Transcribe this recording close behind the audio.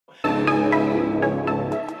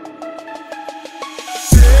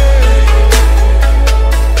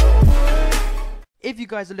If you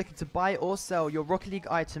guys are looking to buy or sell your Rocket League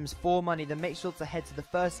items for money, then make sure to head to the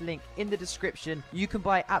first link in the description. You can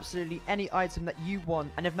buy absolutely any item that you want,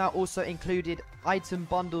 and have now also included item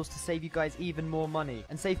bundles to save you guys even more money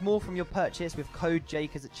and save more from your purchase with code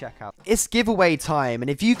JAKRS at checkout. It's giveaway time, and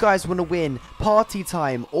if you guys want to win Party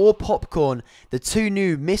Time or Popcorn, the two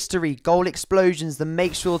new mystery goal explosions, then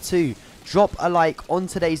make sure to drop a like on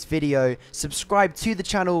today's video, subscribe to the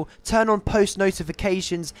channel, turn on post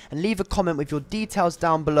notifications, and leave a comment with your details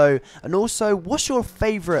down below. And also, what's your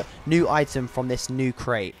favorite new item from this new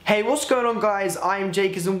crate? Hey, what's going on, guys? I'm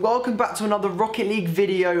JAKRS and welcome back to another Rocket League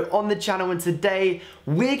video on the channel. And today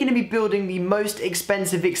we're going to be building the most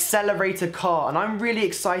expensive accelerator car, and I'm really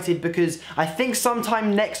excited because I think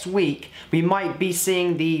sometime next week we might be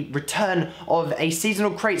seeing the return of a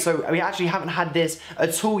seasonal crate. So we actually haven't had this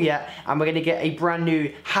at all yet, and we're going to get a brand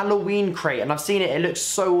new Halloween crate, and I've seen it. It looks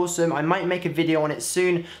so awesome. I might make a video on it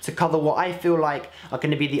soon to cover what I feel like are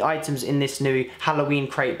going to be the items in this new Halloween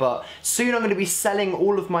crate, but soon I'm going to be selling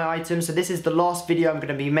all of my items. So this is the last video I'm going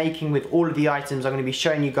to be making with all of the items I'm going to be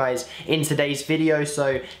showing you guys in today's video.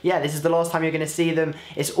 So yeah, this is the last time you're going to see them.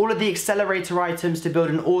 It's all of the accelerator items to build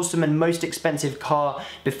an awesome and most expensive car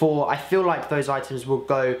before I feel like those items will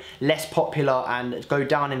go less popular and go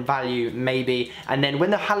down in value maybe. And then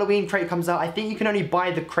when the Halloween crate comes out, I think you can only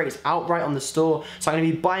buy the crates outright on the store. So I'm going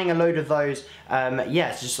to be buying a load of those.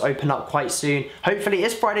 Yeah, it's just open up quite soon. Hopefully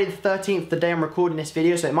it's Friday the 13th, the day I'm recording this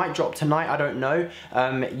video, so it might drop tonight, I don't know.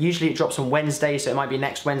 Usually it drops on Wednesday, so it might be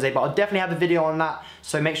next Wednesday, but I'll definitely have a video on that,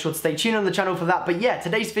 so make sure to stay tuned on the channel for that. But yeah,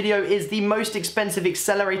 today's video is the most expensive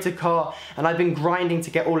accelerator car, and I've been grinding to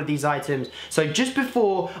get all of these items. So just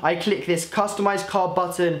before I click this customize car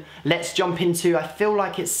button, let's jump into, I feel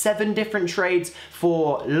like it's 7 different trades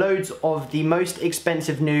for loads of the most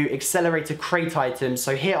expensive new accelerator crate items.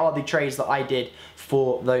 So here are the trades that I did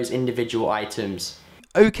for those individual items.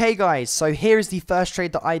 Okay guys, so here is the first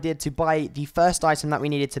trade that I did to buy the first item that we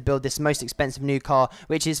needed to build this most expensive new car,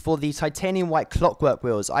 which is for the titanium white clockwork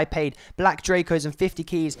wheels. I paid black Dracos and 50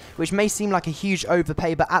 keys, which may seem like a huge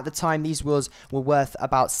overpay, but at the time these wheels were worth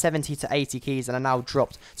about 70 to 80 keys and are now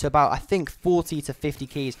dropped to about, I think, 40 to 50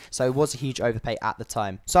 keys, so it was a huge overpay at the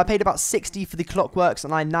time. So I paid about 60 for the clockworks,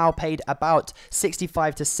 and I now paid about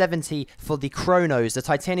 65 to 70 for the chronos, the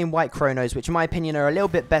titanium white chronos, which in my opinion are a little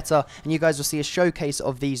bit better, and you guys will see a showcase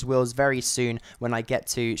of these wheels very soon when I get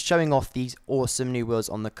to showing off these awesome new wheels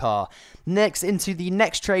on the car. Next, into the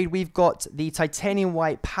next trade, we've got the titanium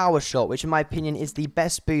white power shot, which in my opinion is the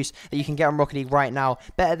best boost that you can get on Rocket League right now,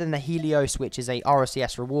 better than the Helios, which is a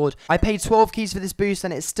ROCS reward. I paid 12 keys for this boost,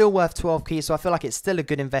 and it's still worth 12 keys, so I feel like it's still a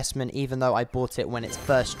good investment even though I bought it when it's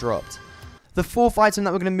first dropped. The fourth item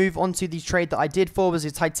that we're going to move on to the trade that I did for was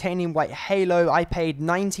a titanium white halo. I paid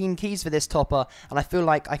 19 keys for this topper, and I feel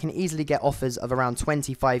like I can easily get offers of around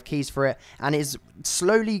 25 keys for it, and it's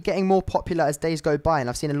slowly getting more popular as days go by, and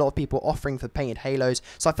I've seen a lot of people offering for painted halos,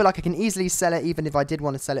 so I feel like I can easily sell it even if I did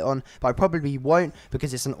want to sell it on, but I probably won't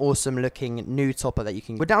because it's an awesome looking new topper that you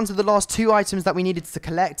can. We're down to the last 2 items that we needed to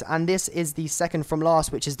collect, and this is the second from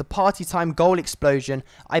last, which is the Party Time goal explosion.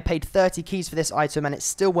 I paid 30 keys for this item, and it's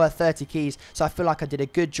still worth 30 keys. So I feel like I did a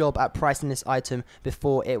good job at pricing this item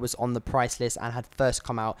before it was on the price list and had first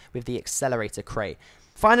come out with the accelerator crate.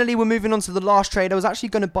 Finally, we're moving on to the last trade. I was actually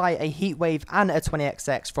going to buy a Heatwave and a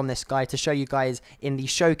 20XX from this guy to show you guys in the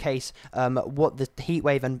showcase what the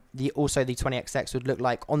Heatwave and also the 20XX would look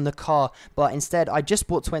like on the car. But instead, I just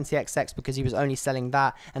bought 20XX because he was only selling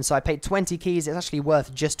that. And so I paid 20 keys. It's actually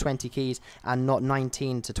worth just 20 keys and not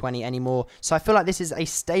 19 to 20 anymore. So I feel like this is a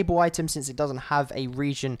stable item since it doesn't have a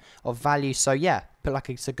region of value. So yeah, feel like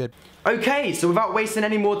it's a good. Okay, so without wasting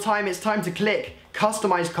any more time, it's time to click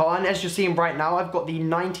customize car, and as you're seeing right now, I've got the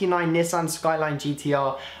 99 Nissan Skyline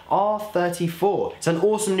GTR R34. It's an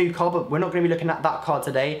awesome new car, but we're not going to be looking at that car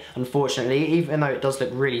today, unfortunately, even though it does look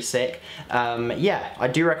really sick. Yeah, I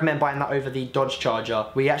do recommend buying that over the Dodge Charger.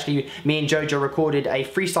 Me and Jojo recorded a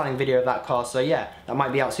freestyling video of that car, so yeah, that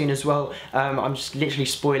might be out soon as well. I'm just literally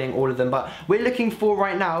spoiling all of them, but we're looking for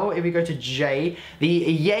right now, if we go to J, the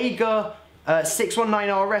Jaeger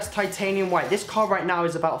 619 RS titanium white. This car right now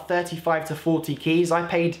is about 35 to 40 keys. I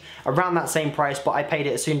paid around that same price, but I paid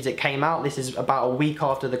it as soon as it came out. This is about a week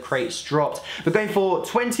after the crates dropped. We're going for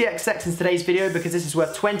 20XX in today's video because this is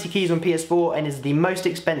worth 20 keys on PS4 and is the most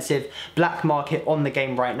expensive black market on the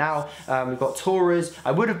game right now. We've got Taurus.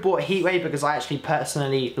 I would have bought a Heatwave because I actually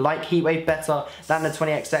personally like Heatwave better than the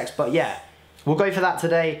 20XX, but yeah, we'll go for that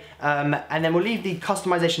today, and then we'll leave the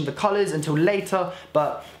customization of the colors until later.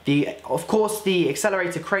 But of course, the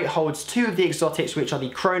accelerator crate holds 2 of the exotics, which are the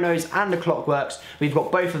Chronos and the Clockworks. We've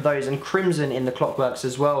got both of those, and Crimson in the Clockworks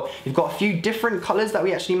as well. We've got a few different colors that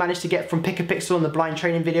we actually managed to get from PickaPixel in the blind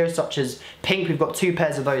training video, such as pink. We've got 2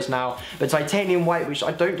 pairs of those now, but titanium white, which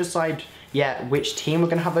I don't decide yet which team we're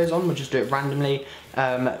gonna have those on. We'll just do it randomly.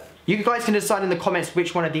 You guys can decide in the comments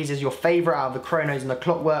which one of these is your favorite out of the Chronos and the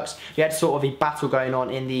Clockworks. We had sort of a battle going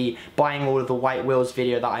on in the buying all of the white wheels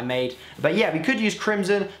video that I made. But yeah, we could use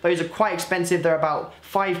Crimson. Those are quite expensive. They're about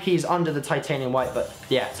 5 keys under the titanium white, but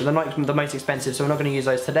yeah, so they're not the most expensive, so we're not going to use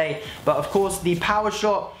those today. But of course, the Power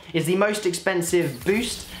Shot is the most expensive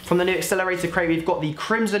boost from the new accelerator crate. We've got the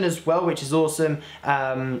Crimson as well, which is awesome.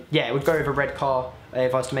 Yeah, it would go with a red car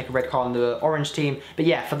if I was to make a red car on the orange team. But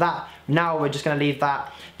yeah, for that, now we're just going to leave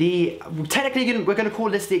that. Technically, we're going to call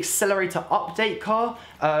this the accelerator update car,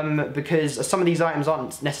 because some of these items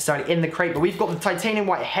aren't necessarily in the crate, but we've got the titanium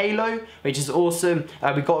white halo, which is awesome.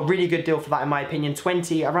 We've got a really good deal for that, in my opinion.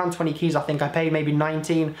 Around 20 keys, I think I paid, maybe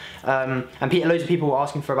 19. And loads of people were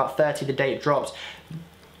asking for about 30 the day it drops.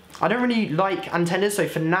 I don't really like antennas, so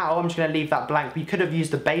for now I'm just going to leave that blank. We could have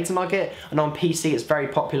used the beta nugget, and on PC it's very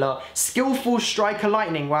popular. Skillful Striker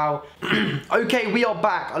Lightning, wow. Okay, we are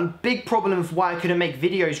back. A big problem of why I couldn't make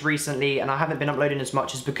videos recently and I haven't been uploading as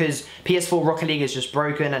much is because PS4 Rocket League is just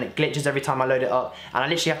broken and it glitches every time I load it up, and I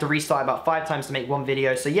literally have to restart about 5 times to make one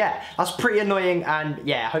video. So yeah, that's pretty annoying, and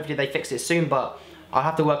yeah, hopefully they fix it soon, but I'll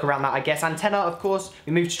have to work around that, I guess. Antenna, of course,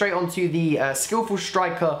 we moved straight on to the Skillful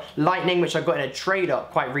Striker Lightning, which I got in a trade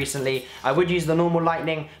up quite recently. I would use the normal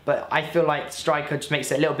Lightning, but I feel like Striker just makes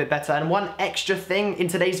it a little bit better. And one extra thing in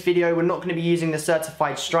today's video, we're not going to be using the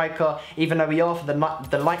Certified Striker, even though we are for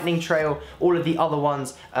the Lightning Trail. All of the other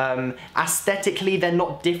ones, aesthetically, they're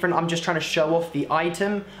not different. I'm just trying to show off the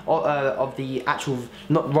item of the actual,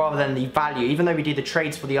 rather than the value. Even though we do the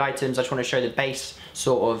trades for the items, I just want to show the base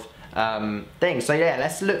sort of thing. So yeah,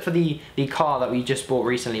 let's look for the car that we just bought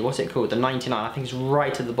recently. What's it called? The 99. I think it's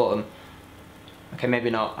right at the bottom. Okay, maybe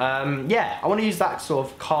not. Yeah, I want to use that sort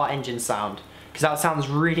of car engine sound, because that sounds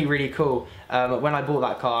really, really cool. When I bought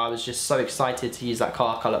that car, I was just so excited to use that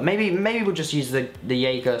car color. Maybe we'll just use the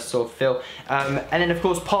JAKRS sort of feel. And then of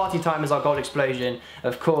course, Party Time is our gold explosion,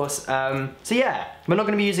 of course. So yeah, we're not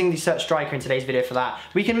going to be using the Search Striker in today's video for that.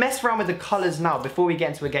 We can mess around with the colors now before we get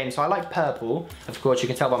into a game. So I like purple. Of course, you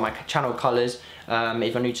can tell by my channel colors,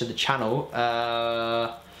 if you're new to the channel.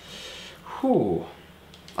 I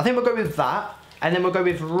think we'll go with that. And then we'll go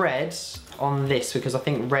with red on this, because I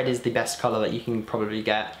think red is the best color that you can probably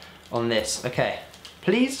get on this. Okay,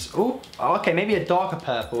 please. Oh, okay, maybe a darker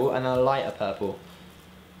purple and a lighter purple.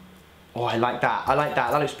 Oh, I like that. I like that.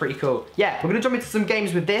 That looks pretty cool. Yeah, we're gonna jump into some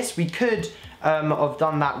games with this. We could have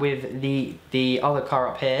done that with the other car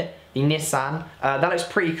up here, the Nissan. That looks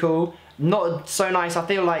pretty cool. Not so nice. I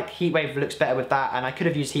feel like Heatwave looks better with that, and I could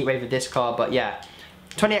have used Heatwave with this car, but yeah.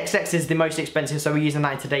 20XX is the most expensive, so we're using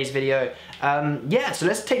that in today's video. Yeah, so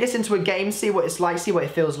let's take this into a game, see what it's like, see what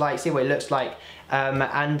it feels like, see what it looks like.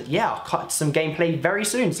 And yeah, I'll cut some gameplay very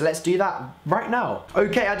soon, so let's do that right now.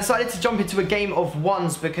 Okay, I decided to jump into a game of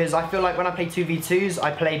ones because I feel like when I play 2v2s,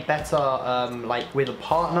 I play better like with a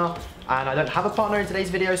partner, and I don't have a partner in today's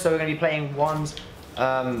video, so we're going to be playing ones.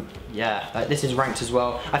 Yeah, like this is ranked as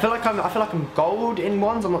well. I feel like I'm gold in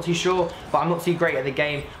ones. I'm not too sure, but I'm not too great at the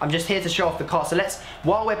game. I'm just here to show off the car. So let's,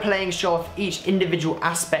 while we're playing, show off each individual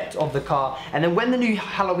aspect of the car. And then when the new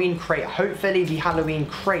Halloween crate, hopefully the Halloween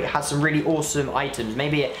crate has some really awesome items.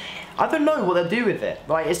 Maybe I don't know what they'll do with it.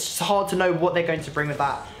 Like, it's just hard to know what they're going to bring with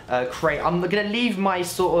that crate. I'm gonna leave my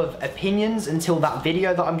sort of opinions until that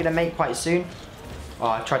video that I'm gonna make quite soon. Oh,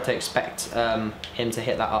 I tried to expect him to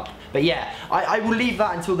hit that up. But yeah, I will leave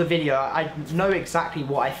that until the video. I know exactly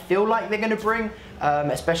what I feel like they're going to bring,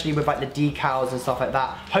 especially with like the decals and stuff like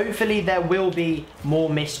that. Hopefully there will be more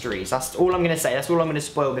mysteries. That's all I'm going to say. That's all I'm going to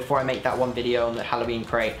spoil before I make that one video on the Halloween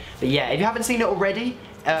crate. But yeah, if you haven't seen it already,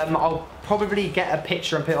 I'll probably get a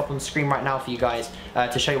picture and put it up on the screen right now for you guys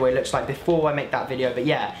to show you what it looks like before I make that video. But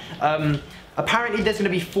yeah, apparently there's going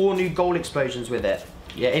to be 4 new gold explosions with it.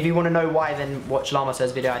 Yeah, if you want to know why, then watch Llama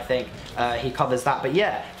Says video, I think. He covers that. But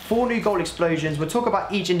yeah, 4 new gold explosions. We'll talk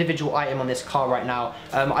about each individual item on this car right now.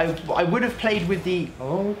 I would have played with the...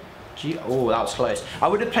 Oh, that was close. I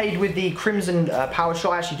would have played with the Crimson Power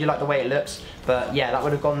Shot. I actually do like the way it looks. But yeah, that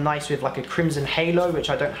would have gone nice with like a Crimson Halo, which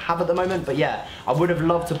I don't have at the moment. But yeah, I would have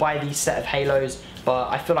loved to buy these set of Halos. But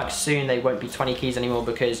I feel like soon they won't be 20 keys anymore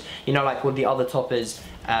because, you know, like with the other toppers,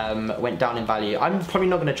 went down in value. I'm probably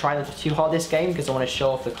not going to try too hard this game because I want to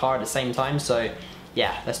show off the car at the same time. So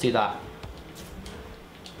yeah, let's do that.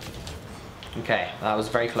 Okay, that was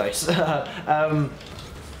very close.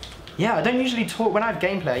 Yeah, I don't usually talk when I have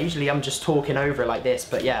gameplay. I'm just talking over it like this.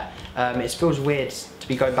 But yeah, it feels weird to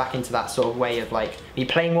be going back into that sort of way of like me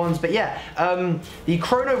playing ones. But yeah, the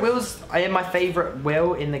chrono wheels are my favorite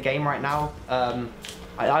wheel in the game right now.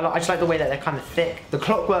 I just like the way that they're kind of thick. The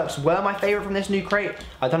clockworks were my favorite from this new crate.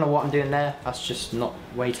 I don't know what I'm doing there. That's just not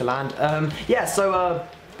way to land. Yeah, so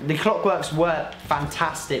the clockworks were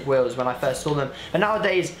fantastic wheels when I first saw them, but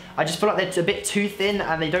nowadays I just feel like they're a bit too thin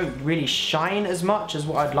and they don't really shine as much as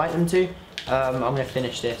what I'd like them to. I'm going to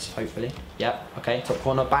finish this, hopefully. Yep, okay, top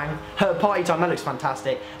corner, bang. Party time, that looks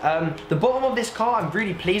fantastic. The bottom of this car, I'm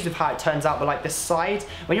really pleased with how it turns out, but like the side,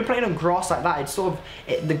 when you're playing on grass like that, it's sort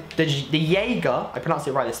of, the Jaeger, I pronounced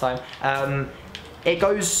it right this time, it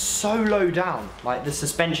goes so low down, like the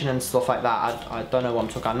suspension and stuff like that. I don't know what I'm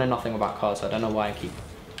talking, I know nothing about cars, so I don't know why I keep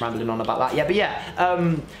rambling on about that. Yeah, but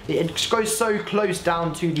yeah, it goes so close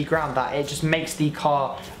down to the ground that it just makes the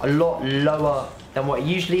car a lot lower than what it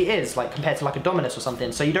usually is, like compared to like a Dominus or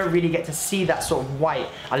something. So you don't really get to see that sort of white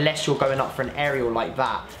unless you're going up for an aerial like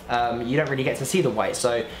that. You don't really get to see the white.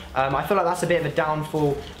 So I feel like that's a bit of a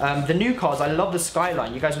downfall. The new cars, I love the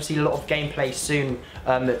Skyline. You guys will see a lot of gameplay soon.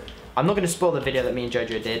 I'm not going to spoil the video that me and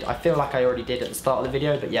Jojo did. I feel like I already did at the start of the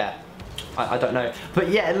video, but yeah. I don't know. But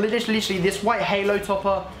yeah, literally this white halo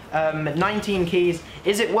topper, 19 keys.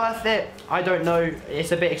 Is it worth it? I don't know.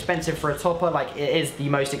 It's a bit expensive for a topper. Like, it is the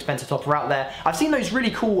most expensive topper out there. I've seen those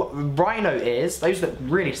really cool rhino ears. Those look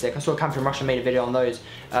really sick. I saw Cam from Russia made a video on those.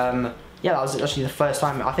 Yeah, that was actually the first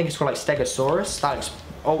time. I think it's called like Stegosaurus. That looks...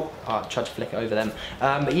 Oh, I tried to flick it over them.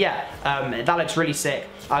 But yeah, that looks really sick.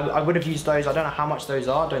 I would have used those. I don't know how much those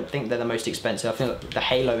are. I don't think they're the most expensive. I think the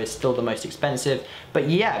Halo is still the most expensive. But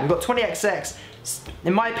yeah, we've got 20XX.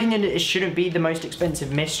 In my opinion, it shouldn't be the most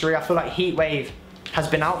expensive mystery. I feel like Heatwave has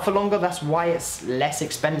been out for longer. That's why it's less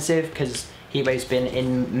expensive, because Heatwave's been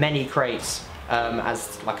in many crates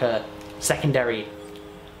as like a secondary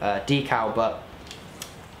decal. But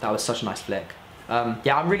that was such a nice flick.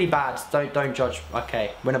 Yeah, I'm really bad. Don't judge.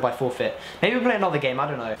 Okay, winner by forfeit. Maybe we'll play another game. I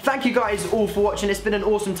don't know. Thank you guys all for watching. It's been an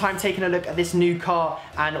awesome time taking a look at this new car.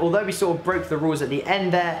 And although we sort of broke the rules at the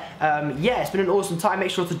end there, yeah, it's been an awesome time.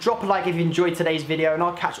 Make sure to drop a like if you enjoyed today's video, and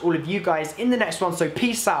I'll catch all of you guys in the next one. So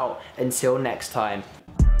peace out until next time.